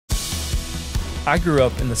I grew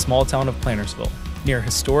up in the small town of Plantersville, near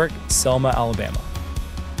historic Selma, Alabama.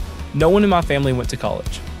 No one in my family went to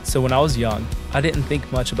college, so when I was young, I didn't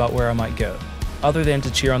think much about where I might go, other than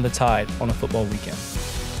to cheer on the Tide on a football weekend.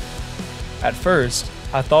 At first,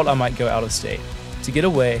 I thought I might go out of state, to get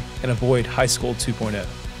away and avoid high school 2.0.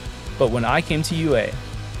 But when I came to UA,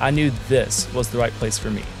 I knew this was the right place for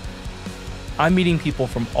me. I'm meeting people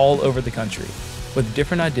from all over the country, with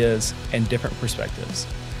different ideas and different perspectives,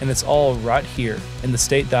 and it's all right here in the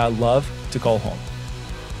state that I love to call home.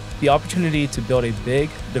 The opportunity to build a big,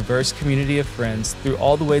 diverse community of friends through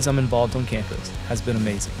all the ways I'm involved on campus has been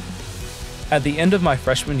amazing. At the end of my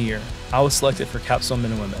freshman year, I was selected for Capstone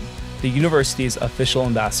Men and Women, the university's official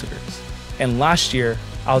ambassadors, and last year,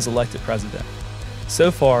 I was elected president. So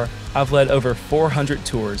far, I've led over 400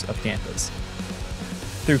 tours of campus.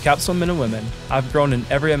 Through Capstone Men and Women, I've grown in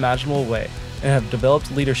every imaginable way and have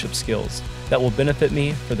developed leadership skills that will benefit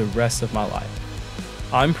me for the rest of my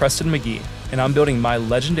life. I'm Preston McGee, and I'm building my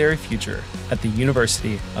legendary future at the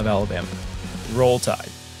University of Alabama. Roll Tide.